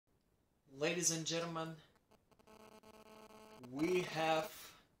Ladies and gentlemen, we have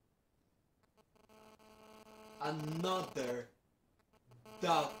another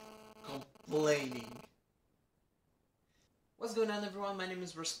dog complaining. What's going on, everyone? My name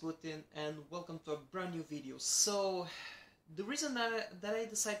is Rasputin and welcome to a brand new video. So the reason that I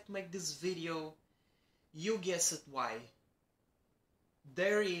decided to make this video, you guess it why.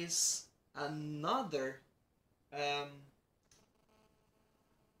 There is another um,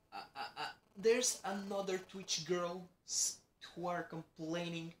 there's another Twitch girl who are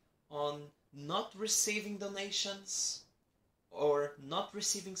complaining on not receiving donations or not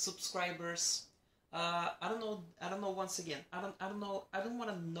receiving subscribers. I don't know. I don't know. Once again, I don't know. I don't want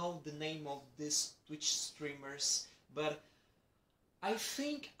to know the name of these Twitch streamers, but I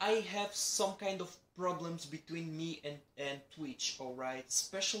think I have some kind of problems between me and Twitch. All right,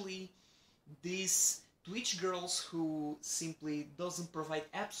 especially these Twitch girls who simply doesn't provide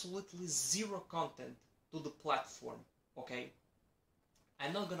absolutely zero content to the platform. Okay,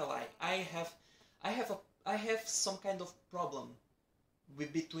 I'm not gonna lie. I have some kind of problem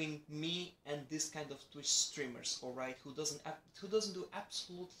with between me and this kind of Twitch streamers. All right, who doesn't do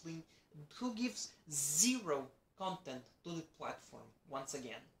absolutely, who gives zero content to the platform. Once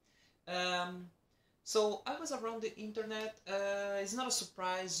again. Um, so I was around the internet. It's not a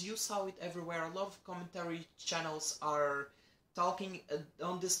surprise. You saw it everywhere. A lot of commentary channels are talking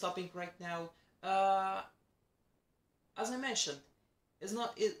on this topic right now. As I mentioned, it's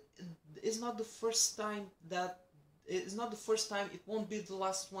not it. It's not the first time that. It's not the first time. It won't be the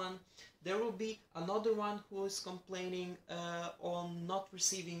last one. There will be another one who is complaining on not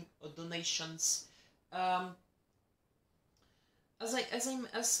receiving donations. Um, as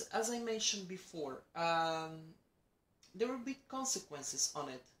I mentioned before, there will be consequences on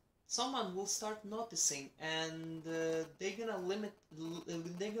it. Someone will start noticing, and they're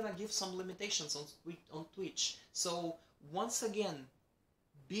gonna give some limitations on Twitch. So once again,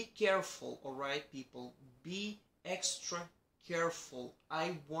 be careful, all right, people. Be extra careful.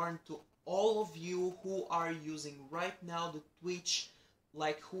 I warn to all of you who are using right now the Twitch,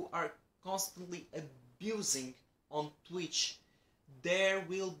 like who are constantly abusing on Twitch. There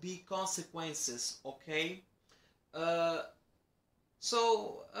will be consequences, okay? Uh,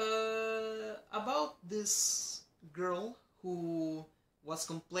 about this girl who was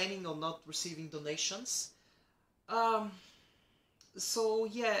complaining of not receiving donations, um, so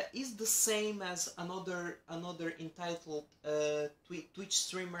yeah, it's the same as another entitled Twitch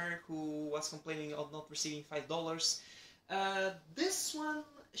streamer who was complaining of not receiving $5. This one,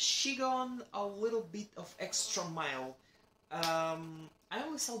 she gone a little bit of extra mile. I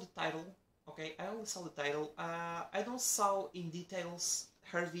only saw the title. Okay, I only saw the title. I don't saw in details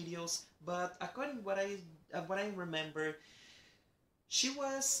her videos, but according to what I remember, she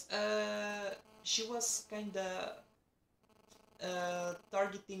was kinda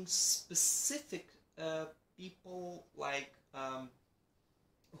targeting specific people, like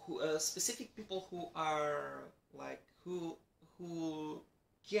specific people who are like who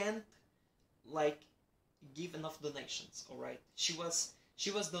can't like give enough donations. All right, she was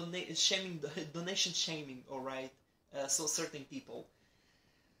shaming donation shaming. All right, so certain people,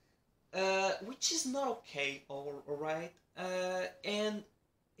 which is not okay. All right, and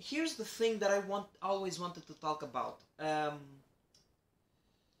here's the thing that I always wanted to talk about.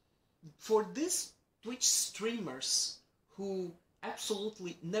 For these Twitch streamers who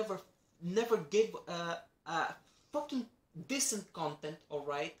absolutely never gave fucking decent content, all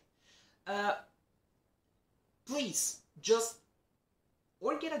right, uh, please just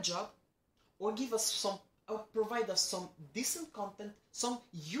or get a job or give us some or provide us some decent content, some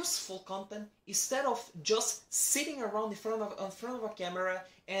useful content, instead of just sitting around in front of a camera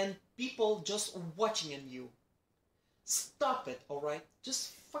and people just watching on you. Stop it, all right?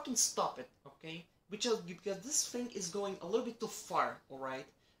 Just fucking stop it, okay? Because this thing is going a little bit too far, all right?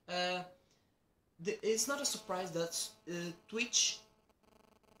 It's not a surprise that Twitch,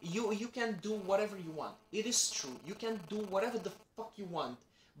 you can do whatever you want. It is true. You can do whatever the fuck you want.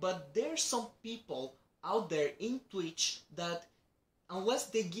 But there's some people out there in Twitch that, unless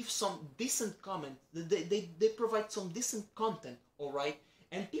they give some decent comment, they provide some decent content, all right?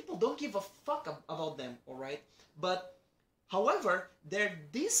 And people don't give a fuck about them, all right? But however, there are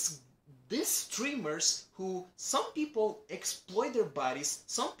these streamers who, some people exploit their bodies,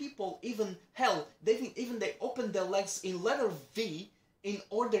 some people even, hell, they open their legs in letter V in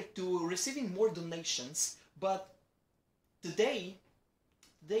order to receiving more donations. But today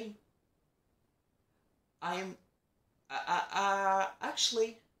I'm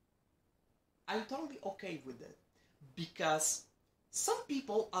actually, I'm totally okay with it, because some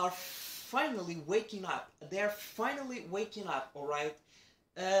people are finally waking up. They're finally waking up, alright?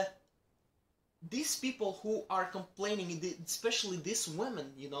 Uh, these people who are complaining, especially these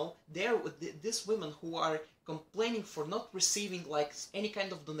women, you know, these women who are complaining for not receiving like any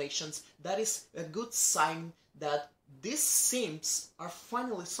kind of donations, that is a good sign that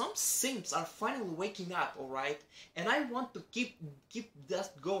some simps are finally waking up, alright? And I want to keep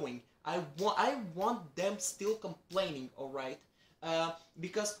that going. I want them still complaining, alright?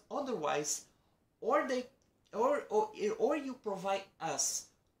 Because otherwise, or they, or you provide us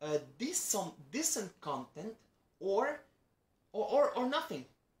some decent content, or nothing,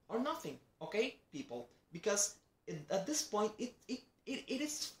 okay, people? Because at this point, it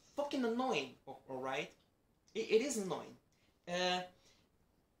is fucking annoying, alright? It is annoying.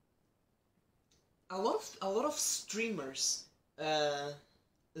 A lot of streamers,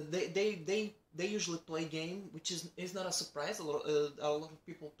 they usually play game, which is not a surprise. A lot of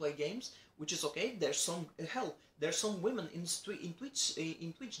people play games, which is okay. There's some women in Twitch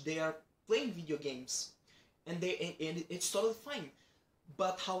they are playing video games, and it's totally fine.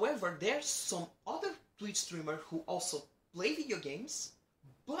 But however, there's some other Twitch streamer who also play video games,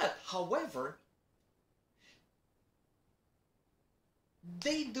 but however,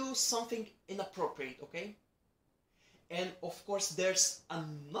 they do something inappropriate, okay? And of course, there's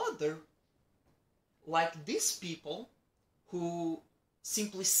another, like these people, who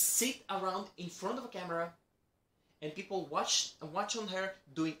simply sit around in front of a camera, and people watch on her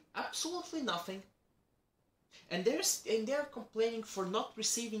doing absolutely nothing, and they're complaining for not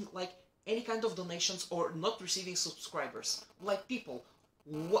receiving like any kind of donations or not receiving subscribers. Like, people,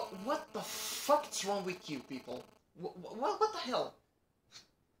 what the fuck's wrong with you, people? What the hell?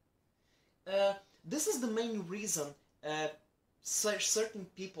 This is the main reason certain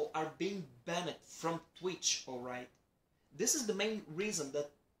people are being banned from Twitch, alright? This is the main reason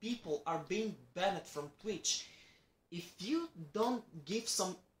that people are being banned from Twitch. If you don't give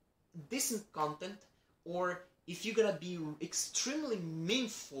some decent content, or if you're gonna be extremely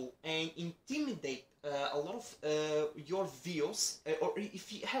meanful and intimidate a lot of your views, or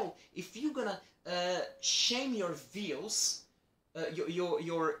if you're gonna shame your views,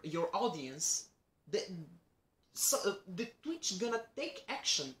 your audience, the Twitch gonna take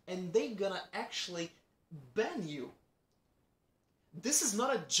action, and they gonna actually ban you. This is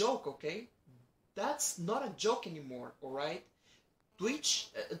not a joke, okay? That's not a joke anymore, alright? Twitch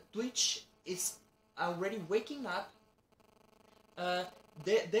is already waking up.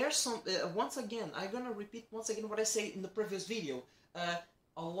 There's some, once again, I'm gonna repeat once again what I said in the previous video.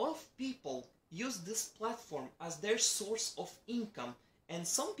 A lot of people use this platform as their source of income, and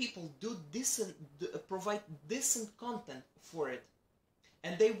some people provide decent content for it,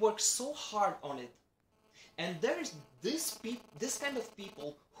 and they work so hard on it. And there is this kind of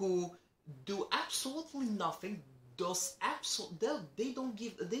people who do absolutely nothing, they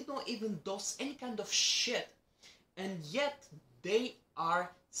don't even do any kind of shit, and yet they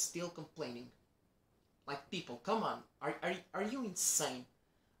are still complaining. Like, people, come on, are you insane?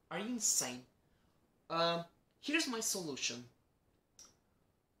 Are you insane? Here's my solution.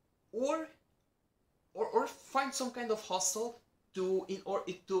 Or find some kind of hustle to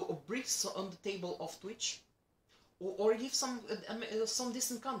bring on the table of Twitch, or give some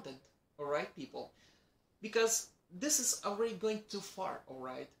decent content, alright, people? Because this is already going too far,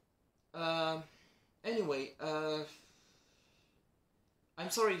 alright? Anyway, I'm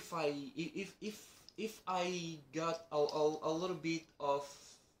sorry if I got a little bit of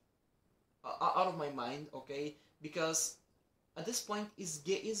out of my mind, okay? Because at this point is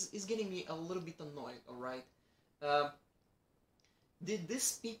getting me a little bit annoyed, alright?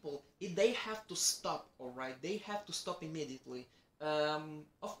 These people, they have to stop, alright? They have to stop immediately.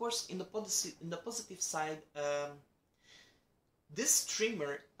 Of course, in the positive side, this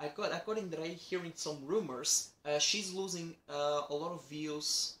streamer, according that I'm hearing some rumors, she's losing a lot of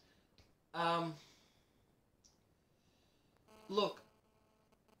views. Look,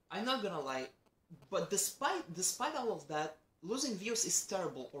 I'm not gonna lie, but despite all of that, losing views is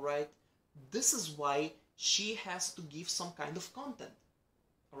terrible, alright? This is why she has to give some kind of content,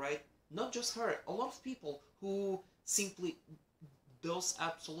 alright? Not just her, a lot of people who simply does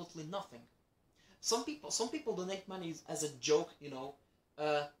absolutely nothing. Some people donate money as a joke, you know.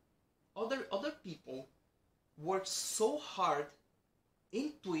 Other people work so hard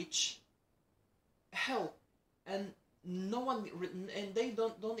in Twitch, hell, and no one, and they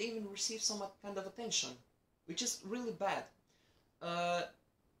don't even receive some kind of attention, which is really bad.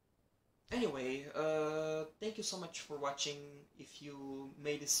 Anyway, thank you so much for watching. If you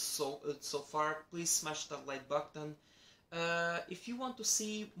made it so far, please smash that like button. If you want to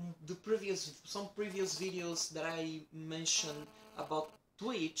see some previous videos that I mentioned about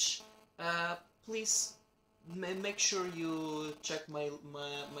Twitch, please make sure you check my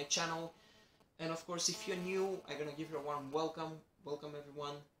channel. And of course, if you're new, I'm gonna give you a warm welcome. Welcome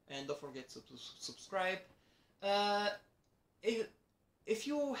everyone, and don't forget to subscribe. If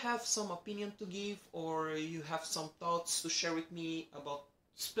you have some opinion to give, or you have some thoughts to share with me about,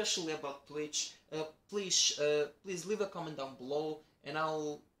 especially about Twitch, please leave a comment down below, and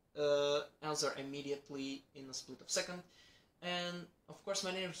I'll answer immediately in a split of second. And of course,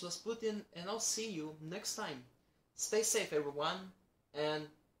 my name is Rasputin, and I'll see you next time. Stay safe, everyone, and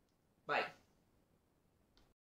bye.